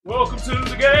to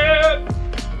the G.A.B.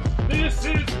 This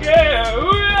is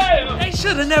G.A.B. They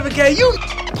should have never gave you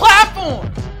platform.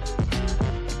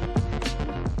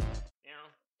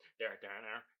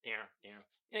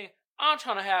 I'm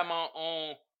trying to have my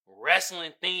own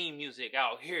wrestling theme music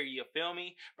out here, you feel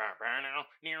me?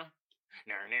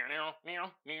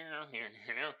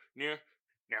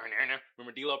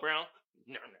 Remember D-Lo Brown?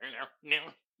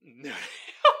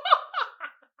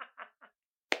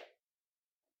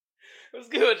 What's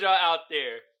good with y'all out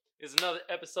there? It's another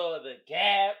episode of the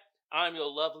G.A.B. I'm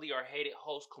your lovely or hated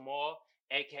host, Kamal,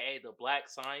 aka the Black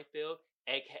Seinfeld,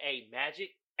 aka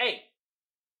Magic. Hey,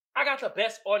 I got the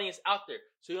best audience out there,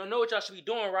 so y'all know what y'all should be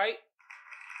doing, right?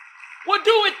 Well,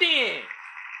 do it then!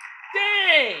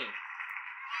 Dang!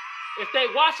 If they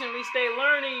watching, at least they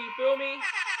learning, you feel me?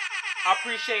 I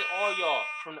appreciate all y'all,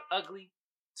 from the ugly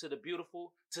to the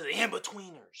beautiful to the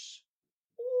in-betweeners.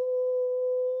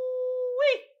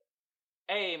 Ooh-wee!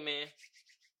 Hey, man.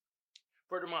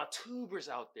 For my tubers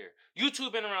out there,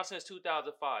 YouTube been around since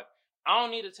 2005. I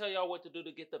don't need to tell y'all what to do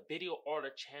to get the video or the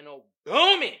channel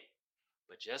booming.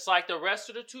 But just like the rest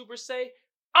of the tubers say,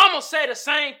 I'm going to say the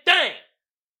same thing.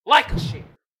 Like a share,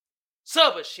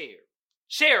 sub a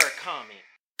share a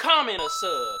comment a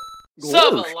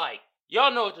sub a like.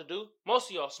 Y'all know what to do. Most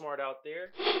of y'all smart out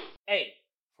there. Hey,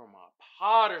 for my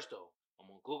potters though, I'm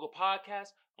on Google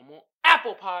Podcasts, I'm on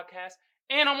Apple Podcasts,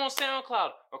 and I'm on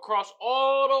SoundCloud. Across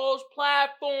all those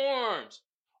platforms,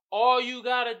 all you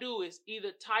gotta do is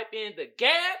either type in the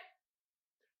G.A.B.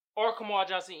 or Kamal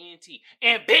Johnson ENT,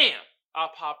 and bam, I'll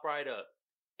pop right up.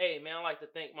 Hey man, I'd like to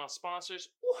thank my sponsors.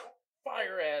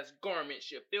 Fire ass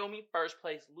garments, you feel me? First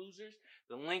place losers.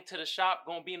 The link to the shop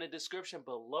gonna be in the description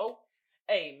below.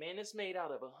 Hey man, it's made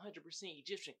out of 100%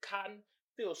 Egyptian cotton.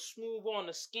 Feels smooth on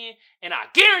the skin, and I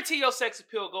guarantee your sex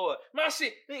appeal go up. My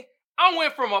shit, I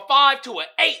went from a 5 to an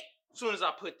 8 as soon as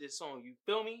I put this on. You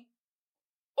feel me?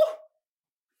 Woo!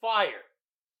 Fire.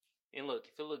 And look,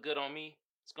 if it look good on me,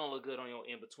 it's gonna look good on your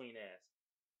in-between ass.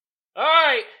 All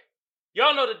right,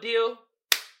 y'all know the deal.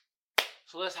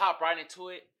 So let's hop right into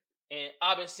it. And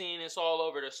I've been seeing this all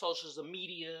over the socials and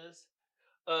medias,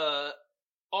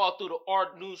 all through the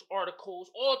news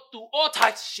articles, all through all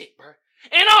types of shit, bro.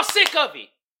 And I'm sick of it.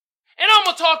 And I'm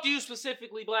gonna talk to you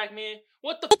specifically, black man.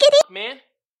 What the fuck, man?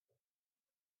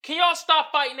 Can y'all stop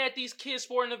fighting at these kids'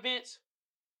 sporting events?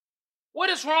 What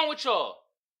is wrong with y'all?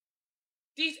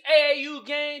 These AAU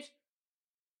games,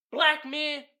 black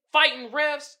men fighting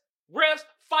refs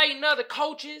fighting other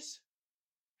coaches.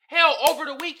 Hell, over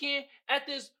the weekend at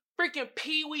this freaking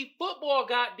Pee-wee football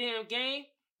goddamn game.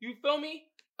 You feel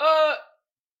me?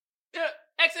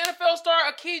 Ex-NFL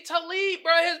star Aqib Talib,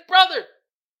 bro, his brother,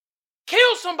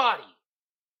 killed somebody.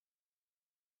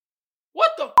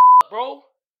 What the bro?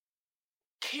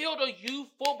 Killed a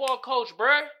youth football coach,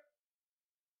 bro.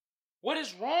 What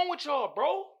is wrong with y'all,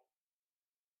 bro?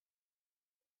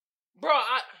 Bro,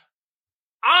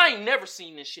 I ain't never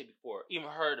seen this shit before, even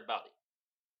heard about it.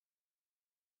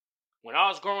 When I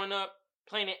was growing up,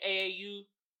 playing in AAU,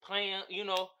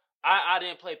 I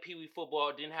didn't play Pee-wee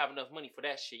football, didn't have enough money for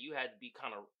that shit. You had to be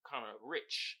kind of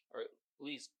rich, or at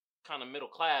least kind of middle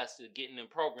class to get in them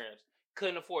programs.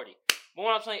 Couldn't afford it. But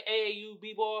when I was playing AAU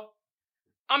b-ball,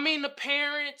 I mean, the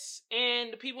parents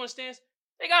and the people in the stands,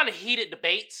 they got into heated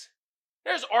debates.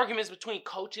 There's arguments between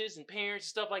coaches and parents and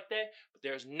stuff like that, but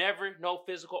there's never no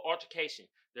physical altercation.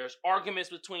 There's arguments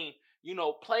between,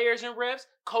 players and refs,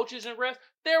 coaches and refs.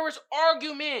 There was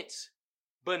arguments,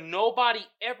 but nobody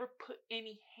ever put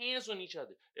any hands on each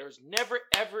other. There was never,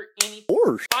 ever any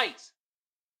fights.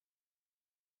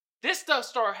 This stuff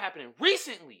started happening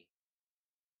recently.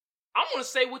 I want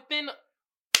to say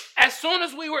as soon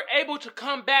as we were able to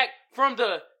come back from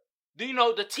the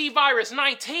T-Virus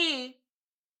 19,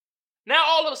 now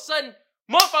all of a sudden,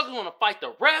 motherfuckers want to fight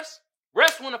the refs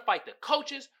want to fight the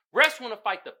coaches, refs want to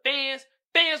fight the fans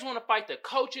want to fight the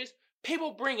coaches,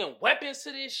 people bringing weapons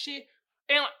to this shit,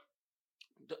 and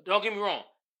don't get me wrong,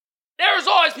 there's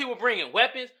always people bringing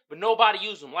weapons, but nobody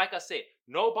used them. Like I said,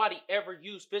 nobody ever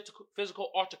used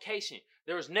physical altercation.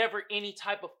 There was never any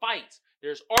type of fights.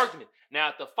 There's arguments. Now,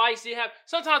 if the fights did happen,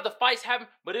 sometimes the fights happen,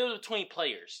 but it was between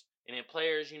players. And then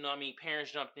players,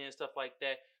 parents jumped in, stuff like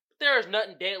that. But there's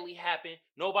nothing deadly happened.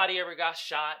 Nobody ever got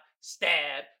shot,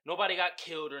 stabbed. Nobody got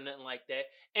killed or nothing like that.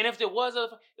 And if there was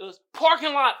it was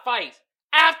parking lot fights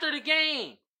after the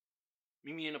game.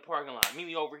 Meet me in the parking lot. Meet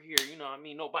me over here.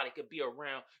 Nobody could be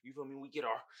around. You feel me? We get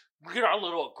our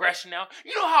little aggression out.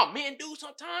 You know how men do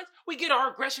sometimes? We get our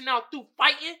aggression out through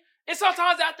fighting. And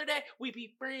sometimes after that, we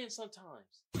be friends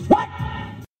sometimes. What?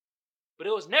 But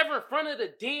it was never in front of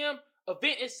the damn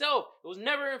event itself. It was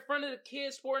never in front of the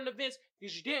kids sporting events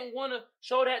because you didn't want to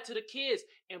show that to the kids.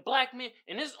 And black men,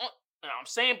 and this, I'm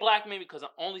saying black men because I'm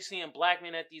only seeing black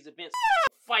men at these events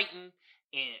fighting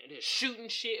and they're shooting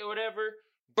shit or whatever.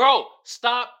 Bro,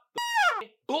 stop the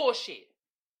bullshit.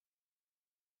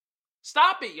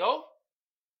 Stop it, yo.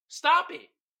 Stop it.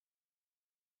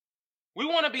 We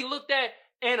want to be looked at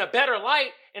in a better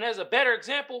light and as a better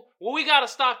example. Well, we got to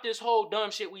stop this whole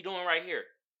dumb shit we doing right here.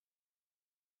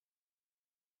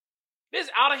 This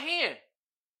is out of hand.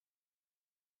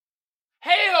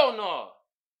 Hell no.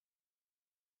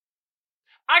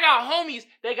 I got homies,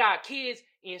 they got kids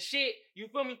and shit, you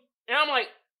feel me? And I'm like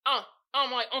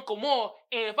Uncle Mo,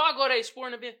 and if I go to a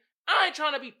sporting event, I ain't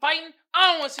trying to be fighting.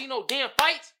 I don't want to see no damn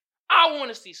fights. I want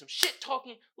to see some shit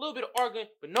talking, a little bit of arguing,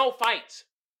 but no fights.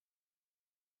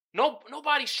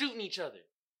 Nobody shooting each other.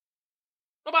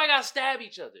 Nobody got to stab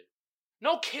each other.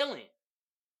 No killing.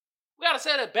 We got to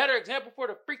set a better example for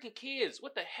the freaking kids.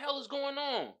 What the hell is going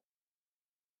on?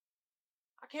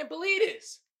 I can't believe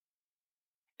this.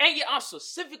 And yeah, I'm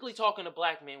specifically talking to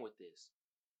black men with this.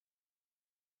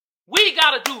 We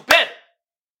got to do better.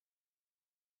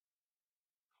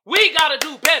 We got to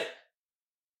do better.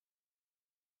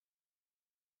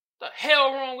 What the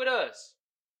hell wrong with us?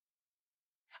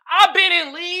 I've been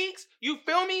in leagues, you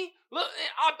feel me? Look,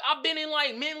 I've been in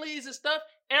like men leagues and stuff,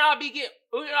 and I get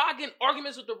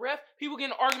arguments with the ref. People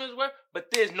getting arguments with the ref, but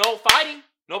there's no fighting.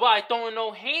 Nobody throwing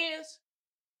no hands.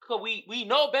 Cause we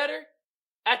know better.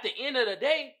 At the end of the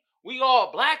day, we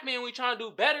all black men. We trying to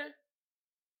do better.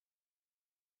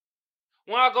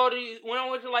 When I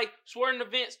went to like sporting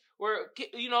events where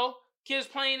kids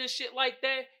playing and shit like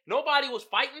that, nobody was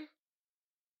fighting.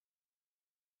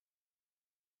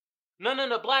 None of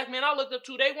the black men I looked up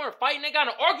to, they weren't fighting. They got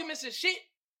in arguments and shit.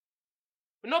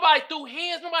 But nobody threw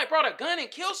hands. Nobody brought a gun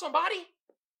and killed somebody.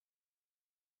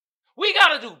 We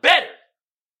got to do better.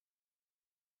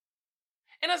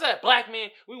 And as a black man,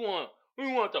 we want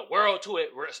the world to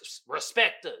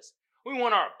respect us. We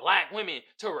want our black women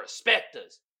to respect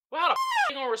us. Well, how the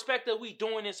they gonna respect us? We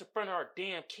doing this in front of our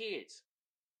damn kids.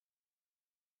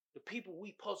 The people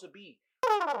we supposed to be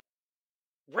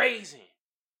raising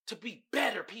to be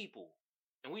better people.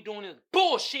 And we doing this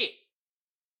bullshit.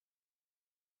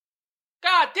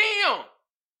 God damn!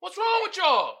 What's wrong with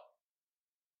y'all?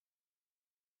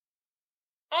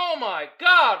 Oh my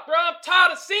God, bro. I'm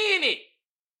tired of seeing it.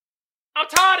 I'm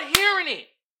tired of hearing it.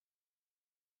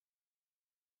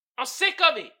 I'm sick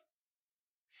of it.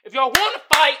 If y'all want to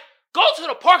fight, go to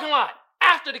the parking lot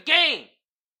after the game.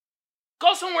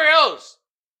 Go somewhere else.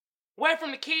 Away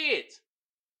from the kids.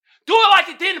 Do it like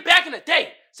it did back in the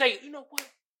day. Say, you know what?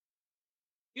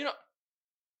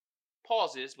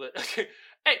 Pause this, but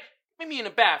hey, meet me in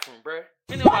the bathroom, bro.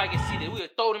 Ain't nobody can see that. We'll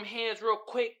throw them hands real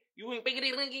quick. You ain't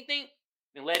biggity linky thing,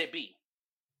 then let it be.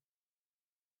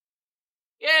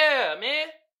 Yeah, man.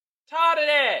 Tired of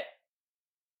that.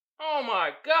 Oh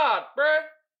my God, bro.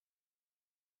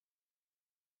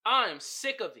 I am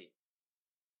sick of it.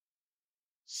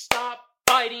 Stop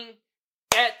fighting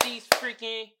at these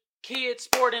freaking kids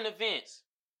sporting events.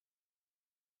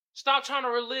 Stop trying to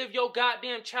relive your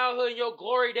goddamn childhood and your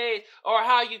glory days, or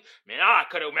how I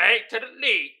could have made it to the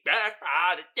league.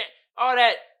 All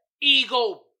that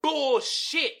ego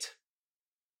bullshit.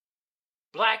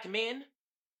 Black men.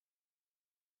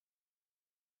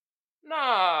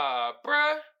 Nah,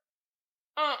 bruh.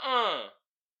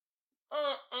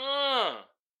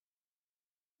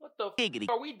 What the f***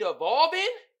 are we devolving?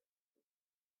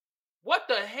 What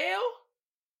the hell?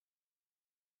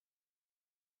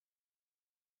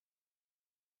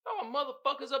 Oh,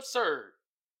 motherfucker's absurd.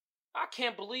 I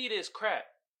can't believe this crap.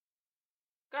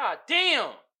 God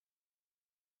damn.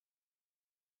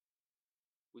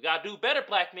 We gotta do better,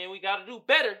 black men. We gotta do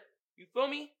better. You feel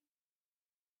me?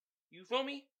 You feel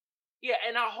me? Yeah,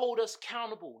 and I hold us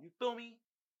accountable. You feel me?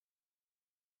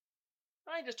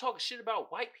 I ain't just talking shit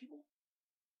about white people.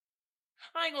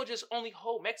 I ain't gonna just only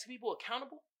hold Mexican people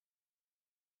accountable.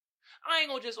 I ain't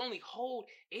gonna just only hold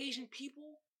Asian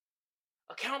people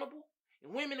accountable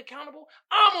and women accountable.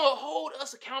 I'm gonna hold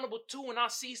us accountable too when I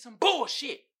see some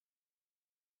bullshit.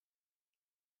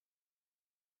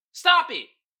 Stop it.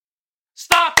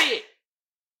 Stop it.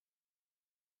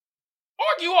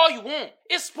 Argue all you want.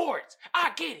 It's sports.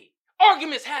 I get it.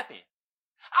 Arguments happen.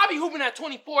 I be hooping at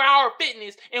 24-hour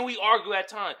fitness and we argue at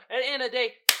times. At the end of the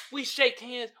day, we shake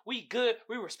hands. We good.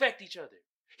 We respect each other.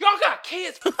 Y'all got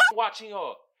kids watching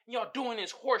y'all. And y'all doing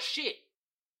this horse shit.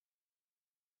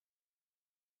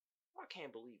 I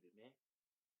can't believe it, man.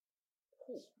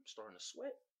 Ooh, I'm starting to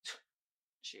sweat.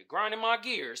 Shit, grinding my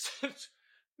gears.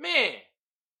 Man.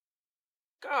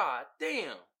 God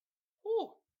damn. Whew.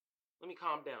 Let me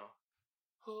calm down.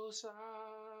 Hoosa,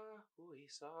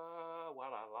 hooisa, wa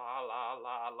la la la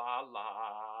la la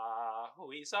la.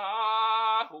 Hooisa,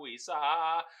 hooisa,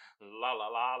 la la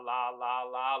la la la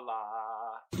la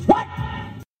la.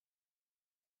 Let's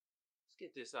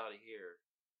get this out of here.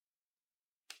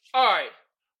 Alright,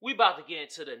 we about to get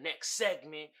into the next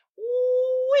segment.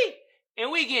 Woo-wee!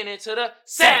 And we getting into the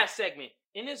sad segment.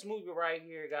 In this movie right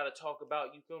here, gotta talk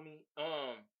about, you feel me?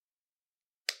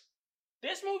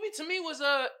 This movie to me was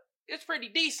it's pretty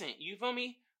decent, you feel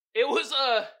me? It was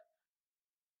a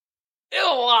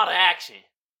lot of action.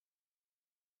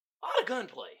 A lot of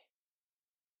gunplay.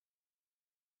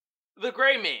 The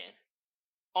Gray Man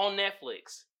on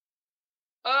Netflix.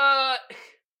 God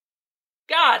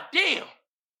damn.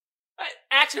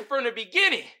 Action from the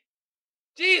beginning.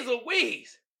 Jeez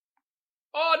Louise.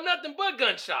 Oh, nothing but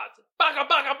gunshots. Baka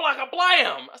baka blaka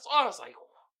blam. That's all I was like,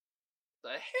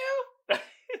 what the hell?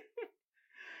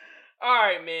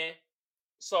 Alright, man.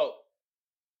 So,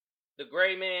 the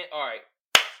Gray Man, alright.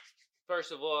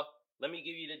 First of all, let me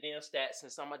give you the damn stats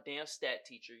since I'm a damn stat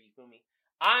teacher, you feel me?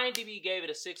 IMDb gave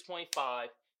it a 6.5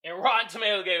 and Rotten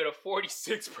Tomatoes gave it a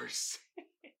 46%.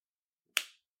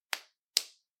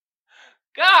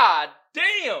 God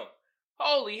damn!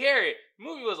 Holy Harry. The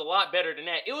movie was a lot better than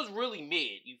that. It was really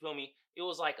mid, you feel me? It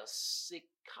was like a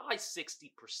high 60%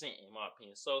 in my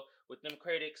opinion. So, with them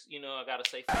critics, you know, I gotta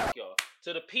say fuck y'all.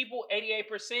 To the people,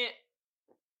 88%,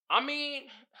 I mean,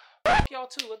 fuck y'all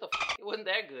too. What the fuck? It wasn't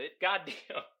that good. God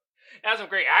damn. It had some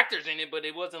great actors in it, but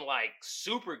it wasn't like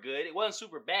super good. It wasn't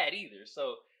super bad either.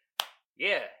 So,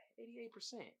 yeah,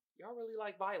 88%. Y'all really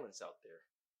like violence out there.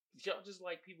 Y'all just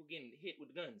like people getting hit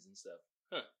with guns and stuff.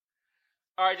 Huh.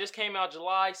 Alright, just came out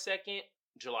July 22nd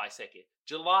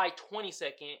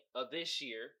of this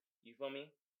year. You feel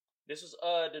me? This was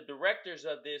the directors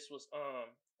of this was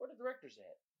where the directors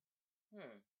at?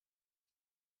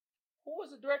 Who was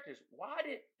the directors?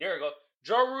 There we go.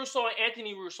 Joe Russo and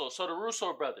Anthony Russo. So the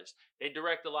Russo brothers. They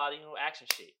direct a lot of, action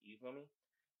shit. You feel me?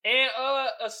 And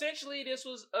essentially this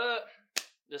was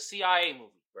the CIA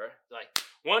movie, bro. Like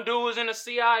one dude was in the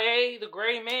CIA, the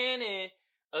Gray Man, and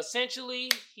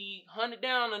essentially he hunted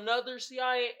down another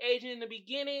CIA agent in the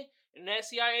beginning, and that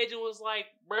CIA agent was like,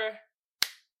 bruh,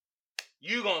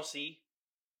 you gonna see.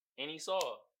 And he saw.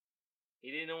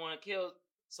 He didn't want to kill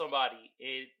somebody.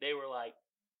 And they were like,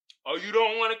 oh, you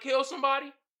don't want to kill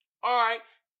somebody? Alright,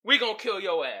 we gonna kill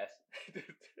your ass.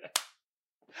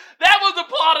 That was the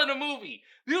plot of the movie.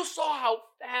 You saw how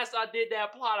fast I did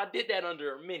that plot. I did that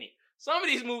under a minute. Some of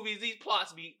these movies, these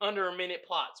plots be under a minute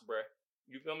plots, bruh.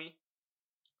 You feel me?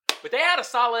 But they had a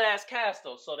solid ass cast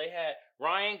though. So they had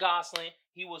Ryan Gosling.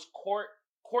 He was Court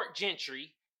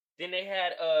Gentry. Then they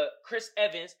had Chris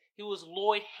Evans. He was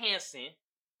Lloyd Hansen.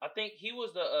 I think he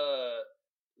was the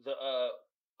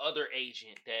other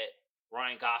agent that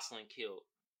Ryan Gosling killed,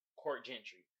 Court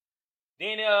Gentry.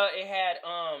 Then it had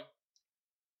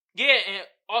and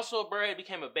also Brad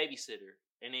became a babysitter,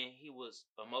 and then he was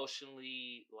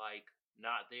emotionally like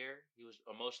not there. He was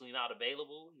emotionally not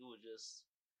available. He was just,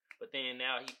 but then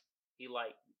now he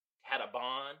like had a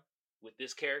bond with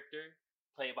this character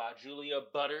played by Julia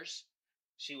Butters.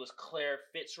 She was Claire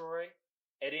Fitzroy,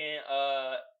 and then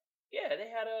they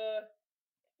had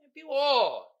people.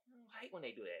 Oh, I hate when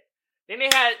they do that. Then they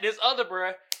had this other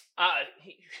bruh.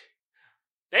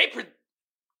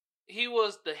 He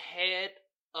was the head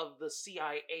of the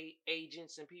CIA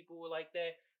agents and people were like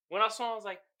that. When I saw him, I was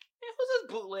like, man, who's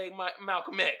this bootleg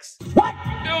Malcolm X? What?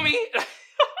 You feel me?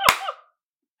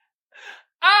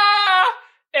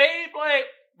 And he played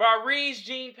by Reese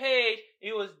Jean Page.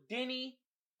 It was Denny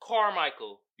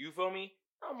Carmichael. You feel me?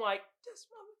 I'm like, this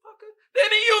motherfucker.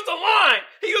 Then he used a line.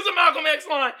 He used a Malcolm X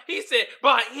line. He said,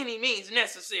 by any means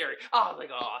necessary. I was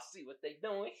like, oh, I see what they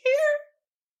doing here.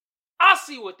 I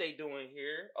see what they doing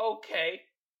here. Okay.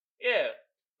 Yeah.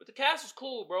 But the cast was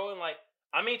cool, bro. And like,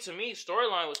 I mean, to me,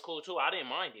 storyline was cool too. I didn't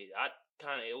mind it.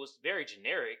 It was very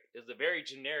generic. It was a very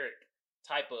generic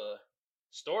type of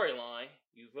storyline.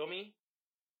 You feel me?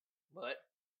 But,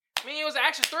 I mean, it was an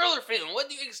action thriller film. What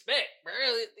do you expect, bro?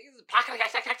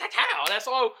 That's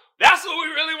all. That's what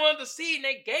we really wanted to see, and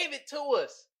they gave it to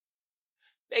us.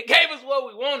 They gave us what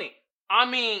we wanted. I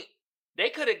mean, they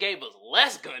could have gave us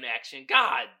less gun action.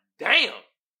 God damn.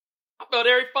 I felt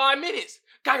every 5 minutes.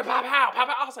 Pow, pow, pow,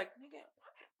 pow. I was like, nigga,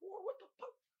 what the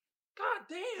fuck? God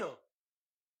damn.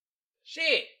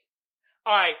 Shit.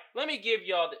 All right, let me give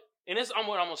y'all and this. I'm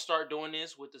gonna start doing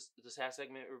this with the sad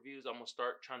segment reviews. I'm gonna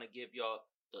start trying to give y'all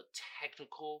the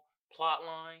technical plot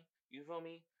line. You feel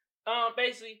me?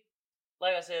 Basically,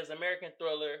 like I said, it's an American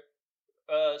thriller.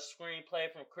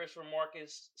 screenplay from Christopher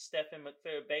Marcus, Stephen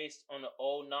McFerrin, based on the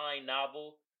 '09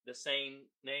 novel, the same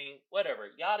name, whatever.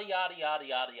 Yada, yada, yada,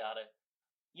 yada, yada.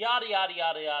 Yada, yada,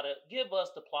 yada, yada. Give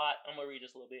us the plot. I'm going to read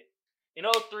this a little bit. In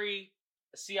 '03,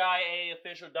 a CIA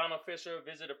official, Donald Fisher,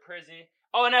 visited a prison.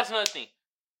 Oh, and that's another thing.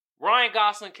 Ryan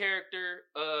Gosling character,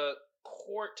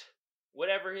 Court,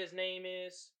 whatever his name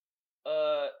is,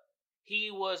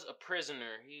 he was a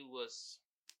prisoner.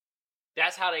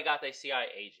 That's how they got their CIA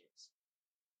agents.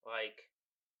 Like,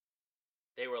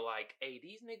 they were like, hey,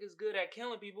 these niggas good at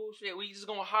killing people. Shit, we just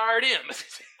gonna hire them.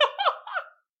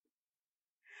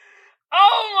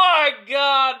 Oh my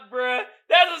God, bruh.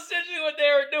 That's essentially what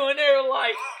they were doing. They were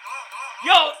like,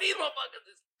 yo, these motherfuckers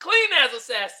is clean as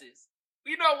assassins.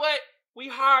 You know what? We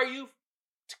hire you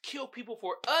to kill people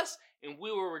for us, and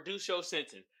we will reduce your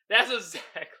sentence. That's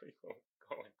exactly what's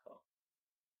going on.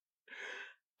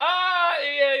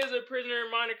 Yeah, he was a prisoner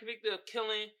minor convicted of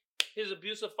killing his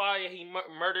abusive father. He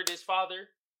murdered his father.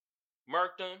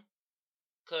 Murked him.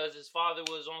 Because his father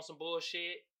was on some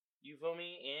bullshit. You feel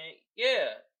me? And yeah.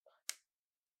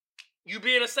 You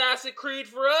be an Assassin's Creed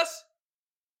for us?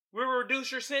 We'll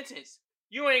reduce your sentence.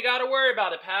 You ain't gotta worry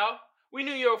about it, pal. We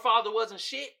knew your father wasn't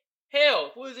shit. Hell,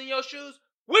 if we was in your shoes,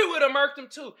 we would have murked him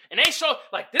too. And they showed,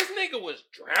 like, this nigga was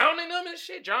drowning them and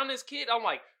shit, drowning his kid. I'm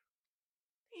like,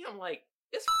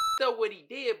 it's f***ed up what he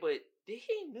did, but did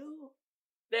he knew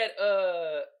that,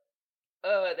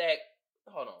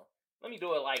 hold on. Let me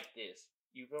do it like this.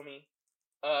 You feel me?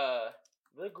 The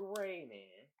Gray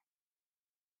Man.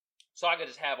 So I could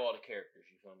just have all the characters,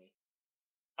 you feel me?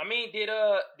 I mean, did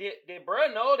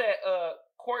bruh know that,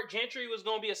 Court Gentry was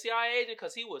gonna be a CIA agent?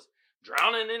 Cause he was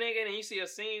drowning the nigga, and you see a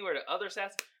scene where the other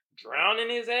assassin drowning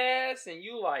his ass, and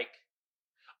you like,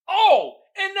 oh,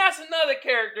 and that's another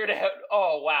character that,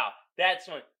 oh wow, that's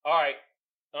one. All right,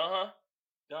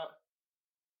 done.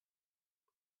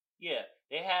 Yeah,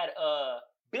 they had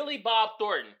Billy Bob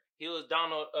Thornton. He was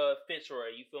Donald Fitzroy.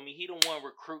 You feel me? He the one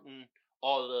recruiting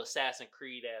all of the Assassin's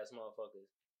Creed ass motherfuckers.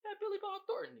 That Billy Bob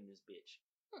Thornton in this bitch.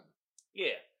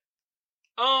 Yeah.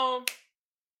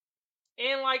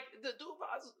 And like the dude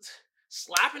was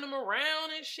slapping him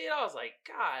around and shit. I was like,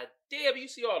 God damn, you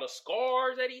see all the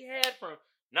scars that he had from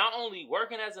not only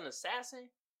working as an assassin,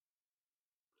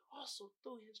 but also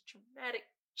through his traumatic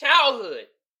childhood.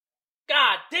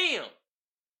 God damn.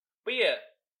 But yeah,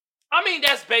 I mean,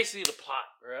 that's basically the plot,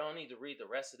 bro. I don't need to read the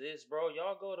rest of this, bro.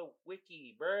 Y'all go to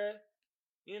Wiki, bro.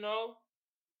 You know?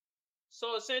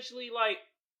 So essentially, like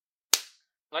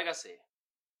I said,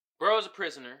 bro is a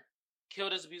prisoner,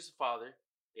 killed his abusive father.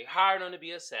 They hired him to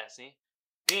be an assassin.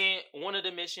 Then one of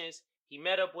the missions, he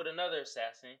met up with another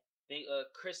assassin,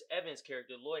 Chris Evans'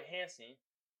 character, Lloyd Hansen,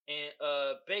 and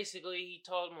basically he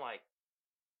told him like,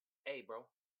 "Hey, bro,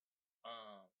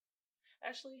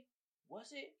 actually,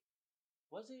 was it?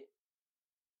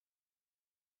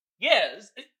 Yeah.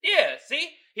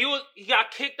 See, he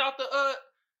got kicked out the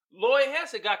Lloyd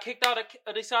Hansen got kicked out of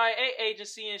the CIA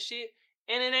agency and shit,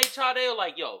 and then they were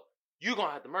like, yo, you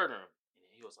gonna have to murder him. And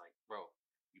he was like, bro,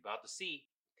 you about to see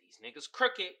these niggas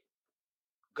crooked,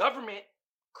 government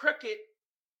crooked.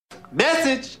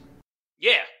 Message.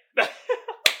 Yeah. And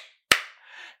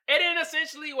then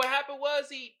essentially what happened was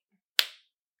he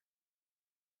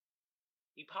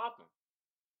popped him.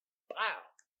 Wow.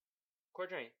 Court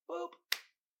drain. Boop.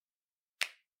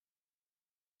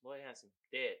 Lloyd Hansen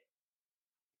dead.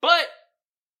 But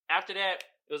after that,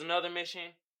 it was another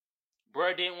mission.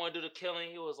 Bruh didn't want to do the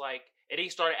killing. He was like, and he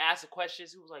started asking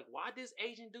questions. He was like, why did this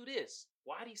agent do this?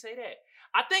 Why did he say that?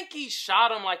 I think he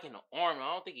shot him like in the arm.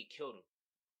 I don't think he killed him.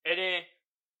 And then,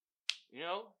 you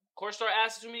know, court started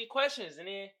asking too many questions. And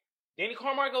then Danny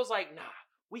Carmichael was like, nah,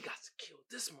 we got to kill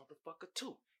this motherfucker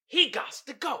too. He got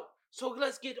to go. So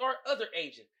let's get our other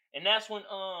agent. And that's when,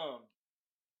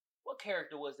 what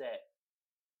character was that?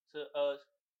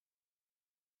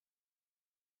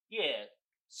 Yeah,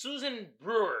 Susan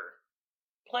Brewer,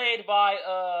 played by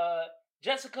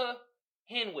Jessica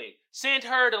Henwick, sent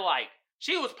her to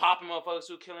she was popping motherfuckers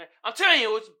who were killing. I'm telling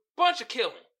you, it was a bunch of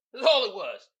killing. That's all it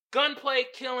was. Gunplay,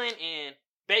 killing, and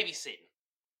babysitting.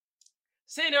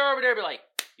 Send her over there, be like,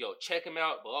 yo, check him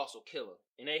out, but also kill him.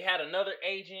 And they had another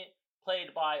agent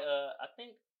played by I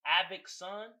think Avic's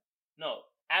son. No,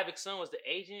 Avic's son was the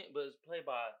agent, but it was played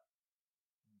by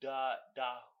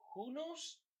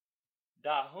Dahunos?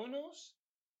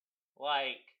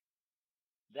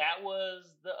 That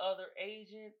was the other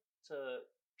agent to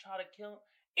try to kill him.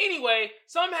 Anyway,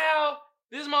 somehow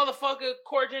this motherfucker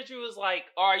Court Gentry was like,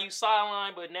 alright, you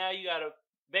sidelined, but now you gotta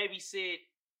babysit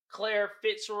Claire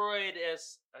Fitzroy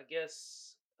as, I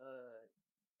guess,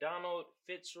 Donald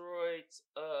Fitzroy's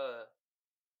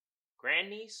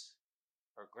grandniece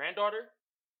or granddaughter.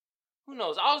 Who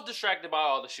knows? I was distracted by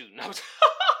all the shooting. I was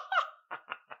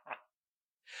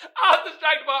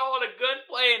distracted by all the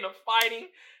gunplay and the fighting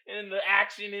and the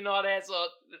action and all that. So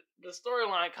the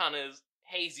storyline kind of is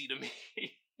hazy to me.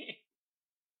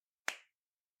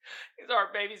 They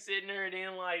start babysitting her, and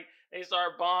then like they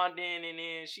start bonding, and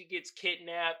then she gets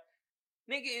kidnapped.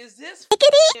 Nigga, is this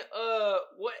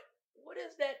what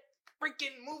is that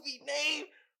freaking movie name?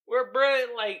 Where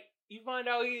bruh, like, you find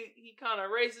out he kind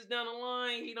of racist down the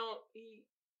line. He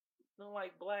don't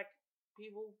like black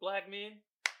people, black men.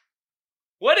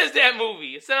 What is that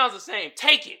movie? It sounds the same.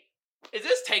 Taken. Is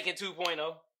this Taken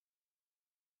 2.0?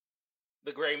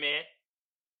 The Gray Man.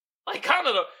 Like, kind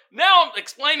of now I'm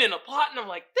explaining the plot, and I'm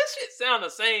like, this shit sound the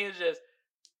same. It's just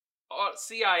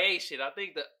CIA shit. I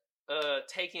think the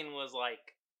Taken was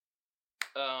like,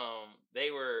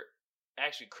 they were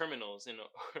actually criminals in the.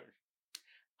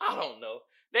 I don't know.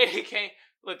 They can't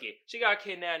look it. She got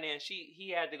kidnapped, and he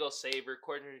had to go save her.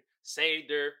 Courtney saved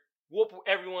her, whoop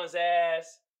everyone's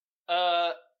ass.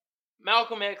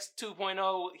 Malcolm X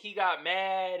 2.0. He got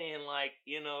mad, and like,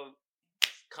 you know,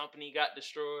 company got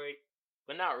destroyed,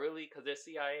 but not really because they're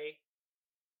CIA.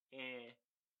 And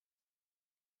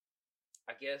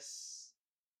I guess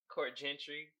Court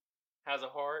Gentry has a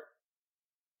heart,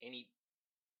 and he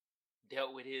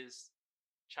dealt with his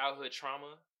childhood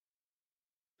trauma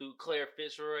through Claire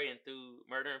Fitzroy and through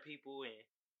murdering people and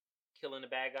killing the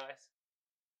bad guys.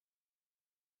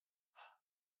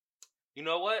 You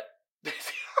know what?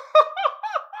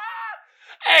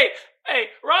 Hey,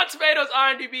 Rotten Tomatoes,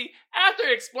 IMDb, after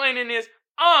explaining this,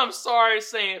 I'm sorry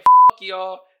saying fuck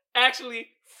y'all. Actually,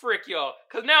 frick y'all.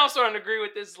 Because now I'm starting to agree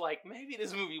with this. Like, maybe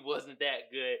this movie wasn't that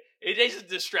good. They just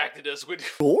distracted us with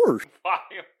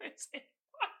violence.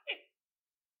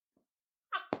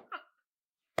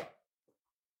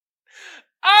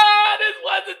 This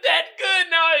wasn't that good.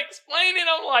 Now I explain it,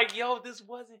 I'm like, yo, this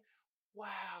wasn't.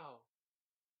 Wow,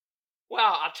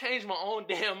 I changed my own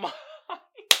damn mind.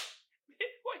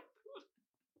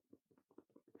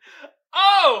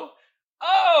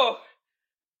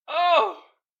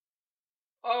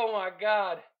 Oh my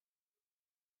God.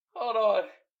 Hold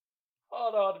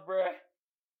on, bruh.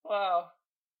 Wow,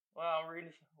 I'm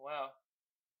reading. Wow.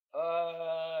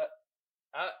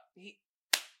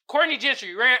 Courtney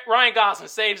Gentry, Ryan Gosling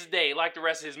saves the day like the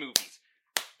rest of his movies.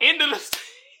 End of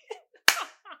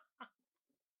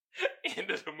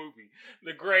the movie.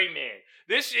 The Gray Man.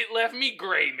 This shit left me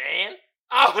gray, man.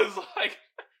 I was like,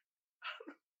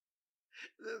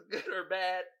 is this good or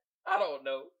bad? I don't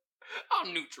know.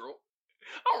 I'm neutral.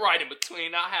 I'm right in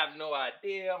between. I have no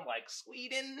idea. I'm like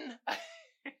Sweden.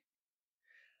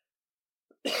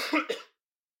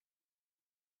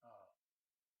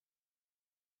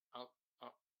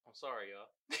 I'm sorry, y'all.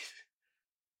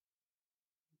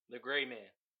 The Gray Man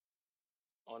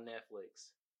on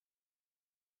Netflix.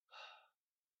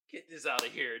 Get this out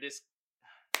of here. This,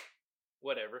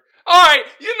 whatever. All right,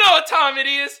 you know what time it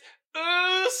is.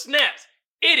 Snaps.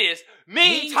 It is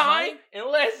meme time, and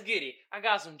let's get it. I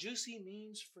got some juicy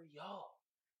memes for y'all.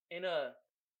 And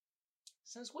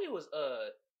since we was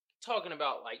talking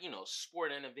about, like, you know,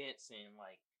 sporting events and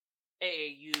like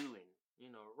AAU and,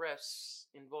 you know, refs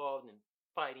involved and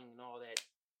fighting and all that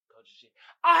culture shit,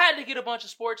 I had to get a bunch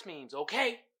of sports memes,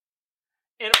 okay?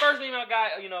 And the first meme I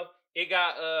got, you know, it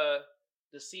got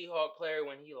the Seahawk player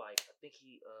when he, like, I think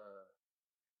he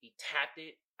tapped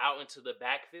it out into the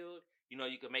backfield. You know,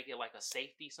 you could make it like a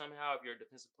safety somehow if you're a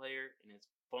defensive player and it's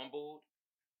fumbled,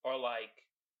 or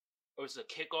it's a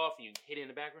kickoff and you hit it in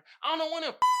the background. I don't know, one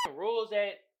of them rules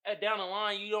that down the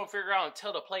line you don't figure out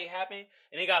until the play happened,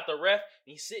 and they got the ref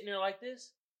and he's sitting there like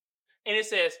this, and it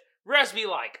says refs be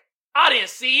like, I didn't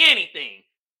see anything.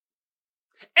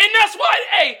 And that's why,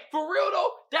 hey, for real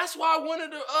though, that's why one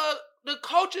of the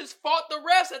coaches fought the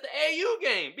refs at the AU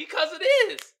game, because it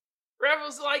is. Ref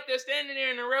was like, they're standing there,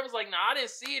 and the ref was like, nah, I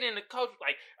didn't see it. And the coach was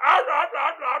like, blah, blah,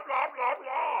 blah, blah, blah, blah,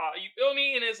 blah. You feel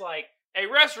me? And it's like, hey,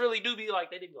 refs really do be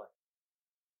like, they did be like,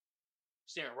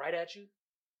 staring right at you.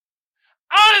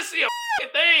 I didn't see a fucking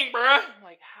thing, bruh. I'm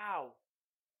like, how?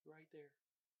 Right there.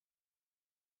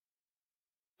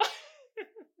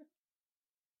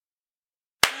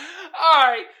 All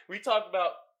right, we talk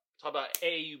about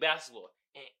AAU basketball,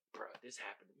 and bro, this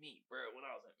happened to me, bro, when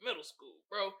I was in middle school,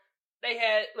 bro. They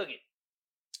had, look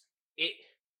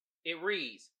it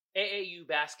reads AAU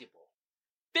basketball,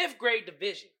 5th grade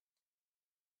division.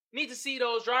 Need to see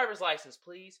those driver's license,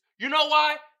 please. You know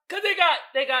why? Cause they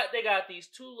got these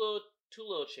two little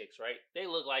chicks, right? They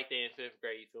look like they in 5th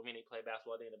grade. You feel me? They play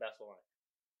basketball. They in the basketball line.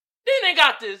 Then they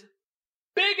got this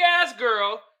big ass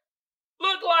girl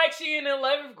Look like she in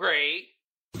 11th grade.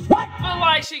 What? Look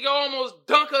like she can almost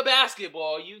dunk a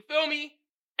basketball. You feel me?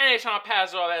 And they trying to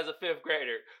pass her off as a 5th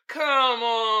grader. Come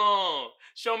on.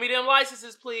 Show me them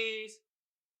licenses, please.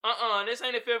 This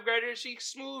ain't a 5th grader. She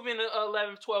smooth in the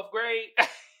 11th, 12th grade.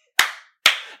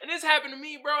 And this happened to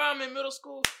me, bro. I'm in middle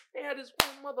school. They had this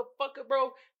one motherfucker,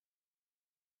 bro.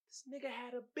 This nigga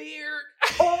had a beard.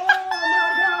 Oh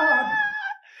my God.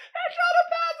 And trying to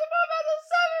pass him off as a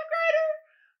 7th grader.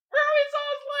 Bro, he saw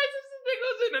his license. This nigga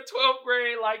was in the 12th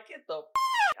grade. Like, get the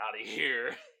out of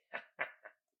here.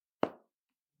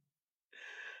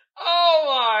 Oh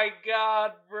my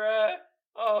God, bruh.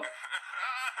 Oh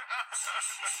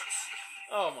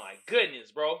my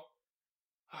goodness, bro.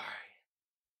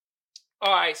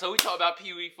 Alright, so we talk about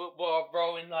Pee Wee football,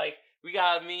 bro, and like, we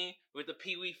got me with the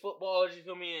Pee Wee footballers, you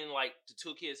feel me? And like, the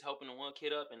 2 kids helping the one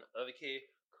kid up, and the other kid,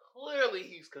 clearly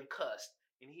he's concussed,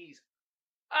 and he's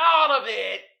out of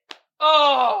it.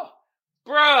 Oh,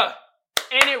 bruh.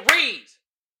 And it reads,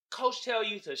 Coach tell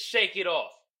you to shake it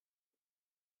off.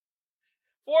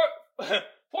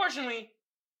 Fortunately,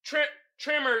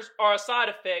 tremors are a side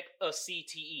effect of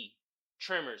CTE.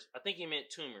 Tremors. I think he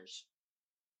meant tumors.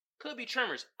 Could be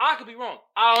tremors. I could be wrong.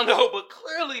 I don't know, but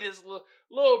clearly this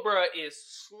little bruh is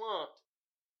slumped.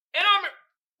 And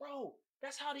bro,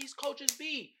 that's how these coaches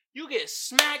be. You get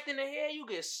smacked in the head, you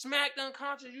get smacked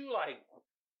unconscious, you like,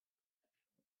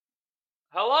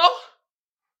 hello?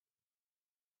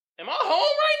 Am I home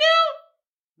right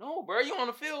now? No, bro, you on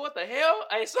the field, what the hell?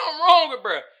 Hey, something wrong with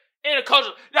bro. And the coach,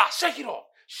 nah, shake it off.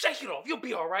 Shake it off. You'll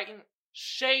be all right. And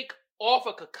shake off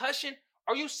a concussion?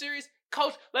 Are you serious?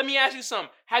 Coach, let me ask you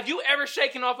something. Have you ever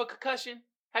shaken off a concussion?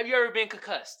 Have you ever been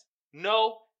concussed?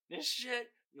 No? Then shut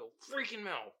your freaking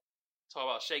mouth. Talk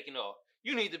about shaking off.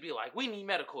 You need to be like, we need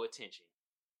medical attention.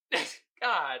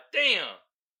 God damn.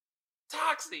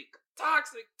 Toxic.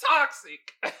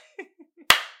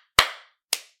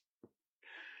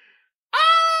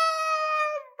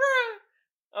 Bruh.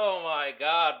 Oh my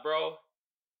God, bro.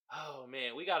 Oh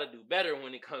man, we gotta do better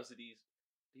when it comes to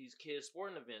these kids'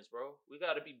 sporting events, bro. We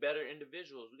gotta be better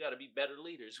individuals. We gotta be better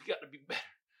leaders. We gotta be better.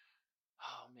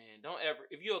 Oh man, don't ever,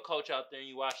 if you're a coach out there and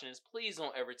you're watching this, please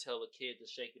don't ever tell a kid to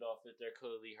shake it off if they're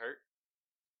clearly hurt.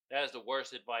 That is the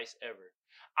worst advice ever.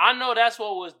 I know that's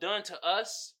what was done to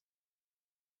us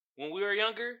when we were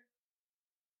younger,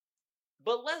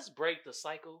 but let's break the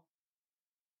cycle.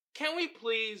 Can we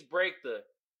please break the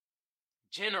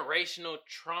generational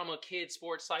trauma kid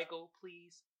sports cycle,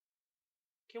 please?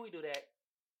 Can we do that?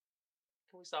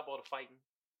 Can we stop all the fighting?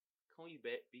 Can we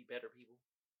be better people?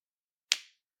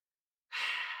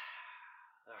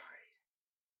 Alright.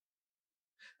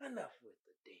 Enough with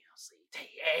the damn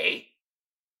CTE.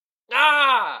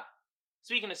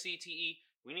 Speaking of CTE,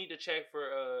 we need to check for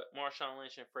Marshawn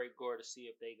Lynch and Frank Gore to see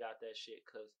if they got that shit,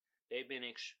 because they've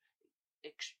been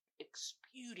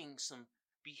exputing some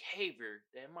behavior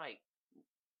that might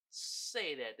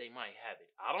say that they might have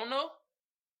it. I don't know,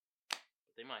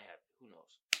 but they might have it. Who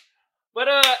knows? But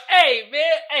hey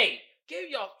man, hey, give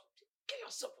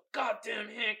yourself a goddamn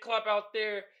hand clap out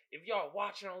there if y'all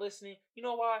watching or listening. You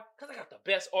know why? Because I got the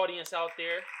best audience out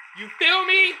there. You feel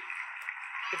me?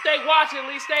 If they watch, at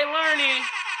least they learning.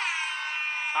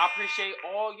 I appreciate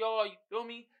all y'all. You feel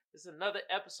me? This is another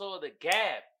episode of the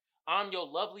G.A.B. I'm your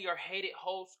lovely or hated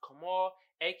host, Kamal,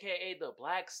 aka the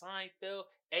Black Seinfeld,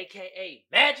 aka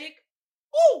Magic.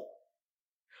 Woo!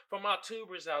 For my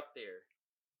tubers out there.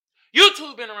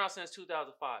 YouTube been around since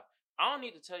 2005. I don't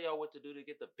need to tell y'all what to do to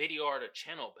get the video or the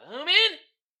channel booming.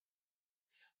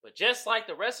 But just like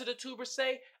the rest of the tubers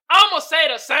say, I'm going to say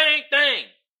the same thing.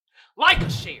 Like a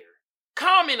share.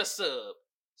 Comment a sub.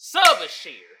 Sub a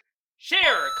share.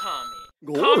 Share a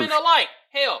comment. Comment a like.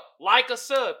 Hell, like a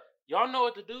sub. Y'all know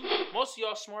what to do. Most of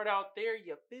y'all smart out there.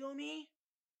 You feel me?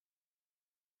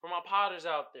 For my potters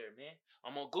out there, man.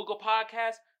 I'm on Google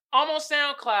Podcasts. I'm on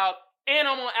SoundCloud. And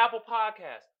I'm on Apple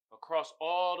Podcasts. Across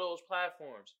all those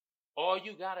platforms. All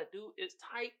you gotta do is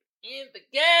type in the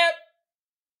G.A.B.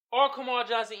 or Kamal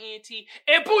Johnson ENT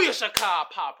and booyah shaka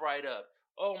pop right up.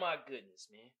 Oh my goodness,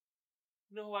 man.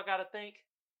 You know who I gotta thank?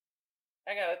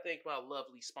 I gotta thank my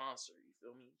lovely sponsor, you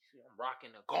feel me? I'm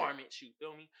rocking the garments, you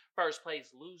feel me? First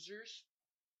Place Losers.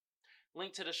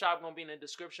 Link to the shop gonna be in the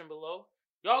description below.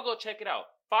 Y'all go check it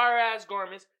out. Fire ass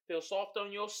garments, feel soft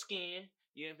on your skin,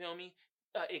 you feel me?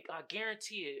 I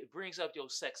guarantee it brings up your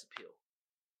sex appeal.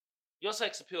 Your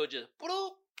sex appeal just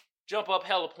bloop, jump up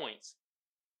hella points.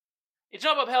 It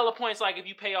jump up hella points like if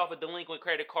you pay off a delinquent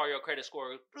credit card, your credit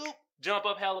score bloop, jump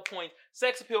up hella points.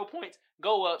 Sex appeal points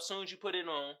go up as soon as you put it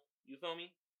on. You feel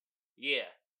me? Yeah.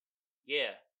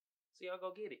 So y'all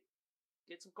go get it.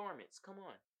 Get some garments. Come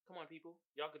on. Come on, people.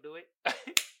 Y'all can do it.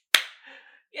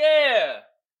 Yeah.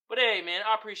 But hey, man,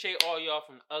 I appreciate all y'all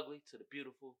from the ugly to the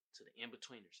beautiful to the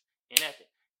in-betweeners. And at the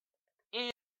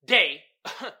end of the day,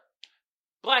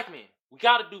 black men, we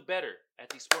got to do better at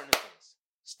these sporting events.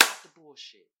 Stop the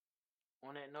bullshit.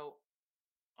 On that note,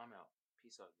 I'm out.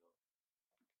 Peace out,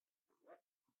 y'all.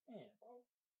 Man, bro.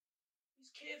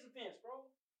 These kids events, bro.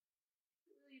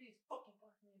 These fucking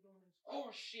black men doing this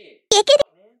horse shit.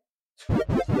 Man.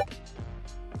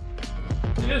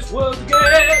 This was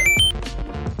G.A.B.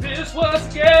 This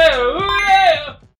was G.A.B.